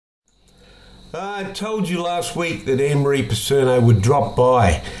I told you last week that ANNEMARIE Picersno would drop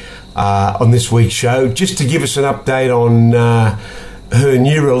by on this week's show just to give us an update on her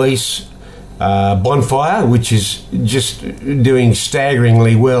new release, Bonfire, which is just doing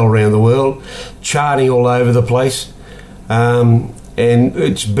staggeringly well around the world, charting all over the place. And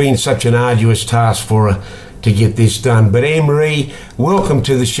it's been such an arduous task for her to get this done. But ANNEMARIE, welcome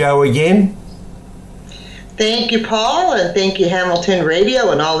to the show again. Thank you, Paul, and thank you, Hamilton Radio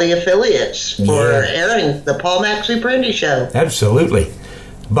and all the affiliates for airing the Paul Mac Super Indie Show. Absolutely.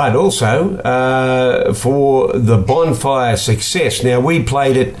 But also for the Bonfire success. Now, we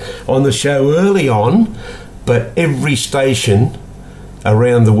played it on the show early on, but every station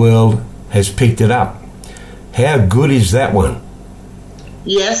around the world has picked it up. How good is that one?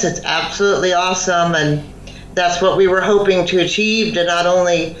 Yes, it's absolutely awesome, and that's what we were hoping to achieve, to not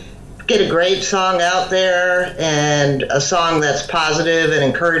only get a great song out there and a song that's positive and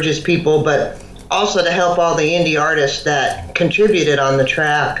encourages people, but also to help all the indie artists that contributed on the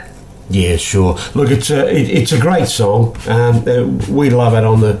track. Yeah, sure. Look, it's a great song. We love it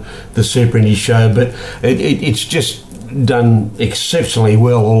on the Super Indie Show, but it's just done exceptionally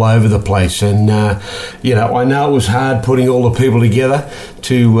well all over the place. And I know it was hard putting all the people together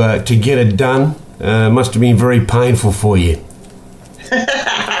to get it done. Must have been very painful for you.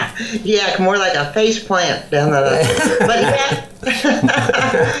 Yeah, more like a face plant down the. But yeah,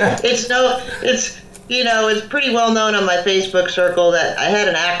 it's pretty well known on my Facebook circle that I had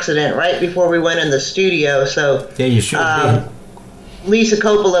an accident right before we went in the studio. So yeah, you should. Lisa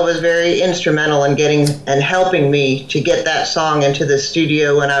Coppola was very instrumental in getting and helping me to get that song into the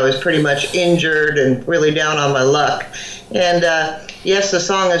studio when I was pretty much injured and really down on my luck. And yes, the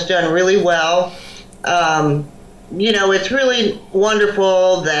song is done really well. It's really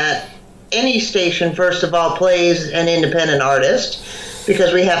wonderful that any station, first of all, plays an independent artist,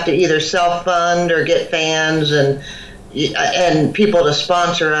 because we have to either self-fund or get fans and people to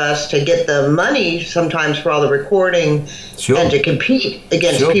sponsor us to get the money sometimes for all the recording. Sure. And to compete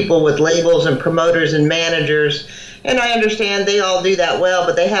against people with labels and promoters and managers. And I understand they all do that well,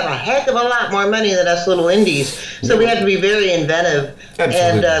 but they have a heck of a lot more money than us little indies. So we have to be very inventive.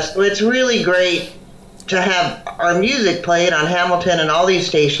 Absolutely. And so it's really great to have our music played on Hamilton and all these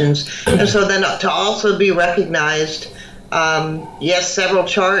stations, and so then to also be recognized. Yes, several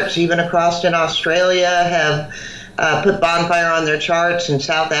charts, even across in Australia, have put Bonfire on their charts, in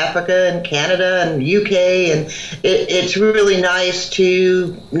South Africa and Canada and UK, and it's really nice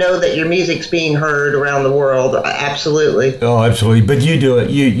to know that your music's being heard around the world. Absolutely. Oh, absolutely. But you do it.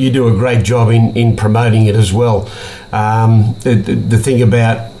 You do a great job in promoting it as well. The thing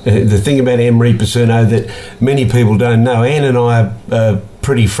about ANNEMARIE Picersno that many people don't know, Anne and I are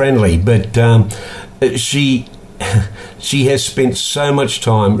pretty friendly, but she has spent so much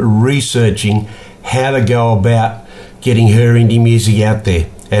time researching how to go about getting her indie music out there,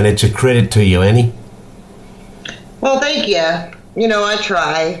 and it's a credit to you, Annie. Well, thank you. I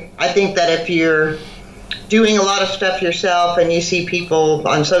try. I think that if you're doing a lot of stuff yourself and you see people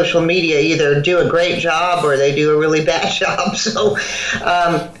on social media either do a great job or they do a really bad job. So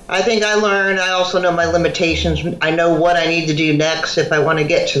I think I learn. I also know my limitations. I know what I need to do next if I want to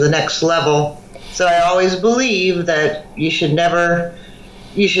get to the next level. So I always believe that you should never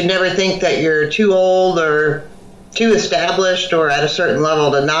think that you're too old or too established or at a certain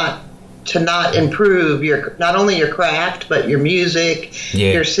level to not improve not only your craft but your music,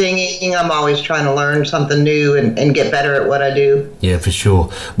 your singing. I'm always trying to learn something new and get better at what I do. Yeah, for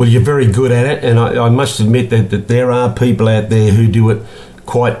sure. Well, you're very good at it, and I must admit that there are people out there who do it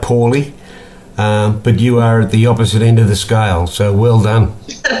quite poorly, but you are at the opposite end of the scale, so well done.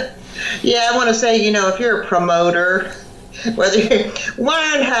 Yeah, I want to say, if you're a promoter, whether you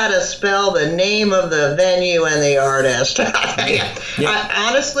learn how to spell the name of the venue and the artist.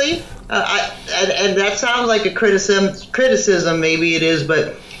 Honestly, and that sounds like a criticism, maybe it is,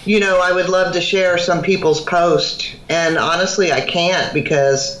 but I would love to share some people's posts, and honestly I can't,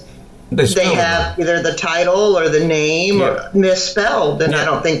 because they have either the title or the name or misspelled, and I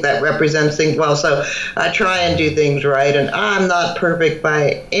don't think that represents things well. So I try and do things right, and I'm not perfect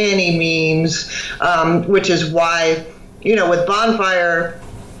by any means, which is why with Bonfire,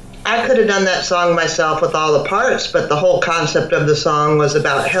 I could have done that song myself with all the parts, but the whole concept of the song was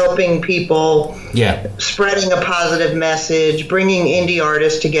about helping people, spreading a positive message, bringing indie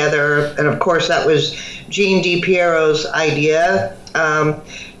artists together. And of course, that was Gene Pierro's idea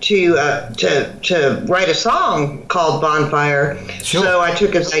to write a song called Bonfire. Sure. So I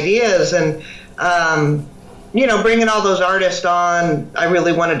took his ideas and bringing all those artists on, I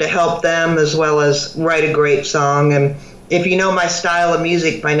really wanted to help them as well as write a great song. And if you know my style of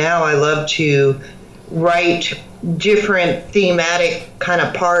music by now, I love to write different thematic kind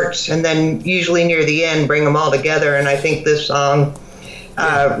of parts, and then usually near the end bring them all together. And I think this song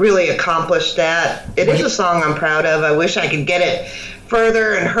really accomplished that. It is a song I'm proud of. I wish I could get it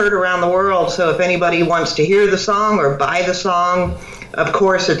further and heard around the world. So if anybody wants to hear the song or buy the song, of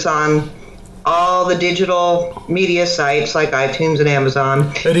course it's on all the digital media sites like iTunes and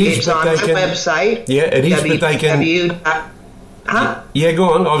Amazon. It's on my website. Yeah, it is, but they can... Yeah, go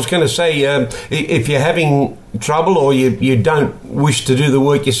on. I was going to say, if you're having trouble or you don't wish to do the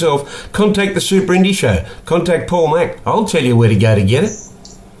work yourself, contact the Super Indie Show. Contact Paul Mack. I'll tell you where to go to get it.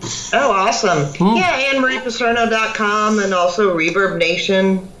 Oh, awesome. Yeah, ANNEMARIEPICERNO.com, and also Reverb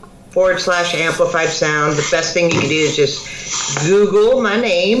Nation /amplified sound. The best thing you can do is just Google my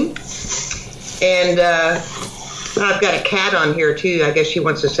name. And I've got a cat on here, too. I guess she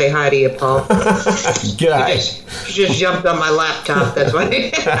wants to say hi to you, Paul. G'day. She just jumped on my laptop. That's why.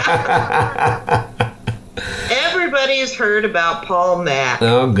 Everybody's heard about Paul Mack.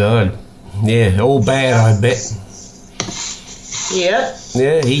 Oh, God. Yeah, all bad, I bet. Yep.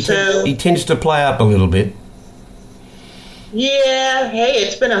 Yeah, he tends to play up a little bit. Yeah, hey,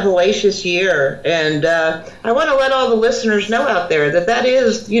 it's been a hellacious year, and I want to let all the listeners know out there that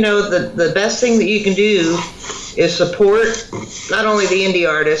is, the best thing that you can do is support not only the indie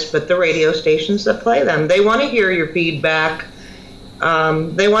artists, but the radio stations that play them. They want to hear your feedback.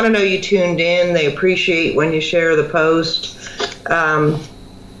 They want to know you tuned in. They appreciate when you share the post.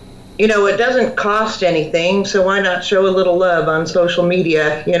 It doesn't cost anything, so why not show a little love on social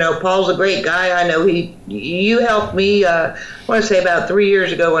media? Paul's a great guy. I know you helped me, I want to say about 3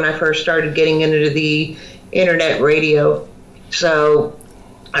 years ago when I first started getting into the internet radio. So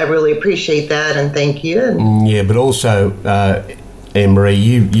I really appreciate that, and thank you. Yeah, but also, Anne-Marie,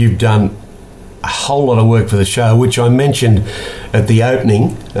 you've done a whole lot of work for the show, which I mentioned at the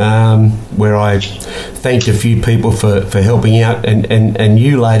opening, where I thanked a few people for helping out, and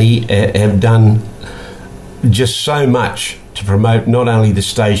you, lady, have done just so much to promote not only the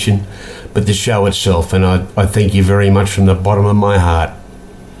station but the show itself, and I thank you very much from the bottom of my heart.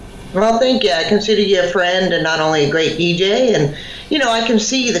 Well, thank you. I consider you a friend and not only a great DJ, and I can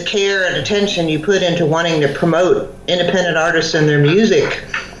see the care and attention you put into wanting to promote independent artists and their music.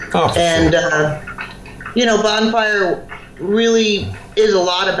 Oh, and Bonfire really is a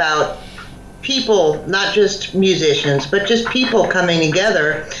lot about people, not just musicians, but just people coming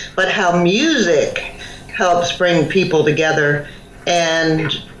together, but how music helps bring people together. And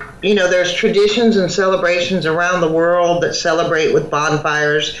there's traditions and celebrations around the world that celebrate with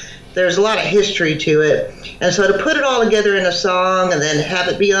bonfires. There's a lot of history to it. And so to put it all together in a song and then have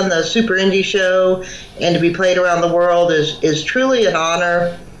it be on the Super Indie Show and to be played around the world is truly an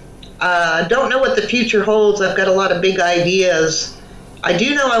honor. Don't know what the future holds. I've got a lot of big ideas. I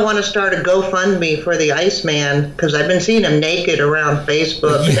do know I want to start a GoFundMe for the Iceman, because I've been seeing him naked around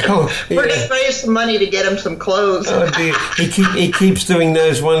Facebook. We're going to raise some money to get him some clothes. Oh, dear. He keeps doing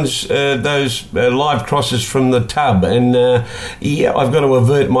those ones, those live crosses from the tub, and I've got to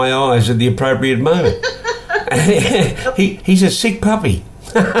avert my eyes at the appropriate moment. He's a sick puppy.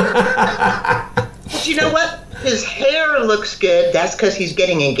 But you know what? His hair looks good. That's because he's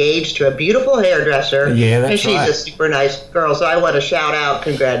getting engaged to a beautiful hairdresser. Yeah, that's right. And she's a super nice girl, so I want to shout out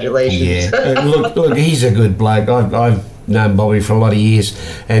congratulations. Yeah, look, he's a good bloke. I've known Bobby for a lot of years,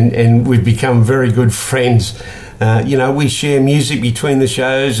 and we've become very good friends. We share music between the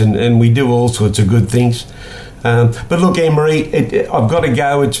shows, and we do all sorts of good things. But look, Anne-Marie, I've got to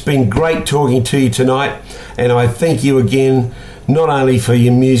go. It's been great talking to you tonight, and I thank you again, not only for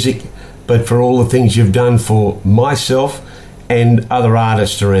your music, but for all the things you've done for myself and other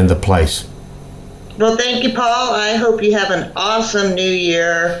artists around the place. Well, thank you, Paul. I hope you have an awesome new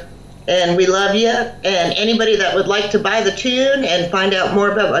year, and we love you. And anybody that would like to buy the tune and find out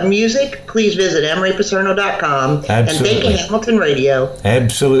more about my music, please visit ANNEMARIEPICERNO.com. And thank you, Hamilton Radio.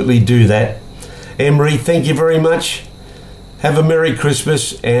 Absolutely do that. Anne-Marie, thank you very much. Have a Merry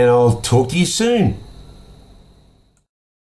Christmas, and I'll talk to you soon.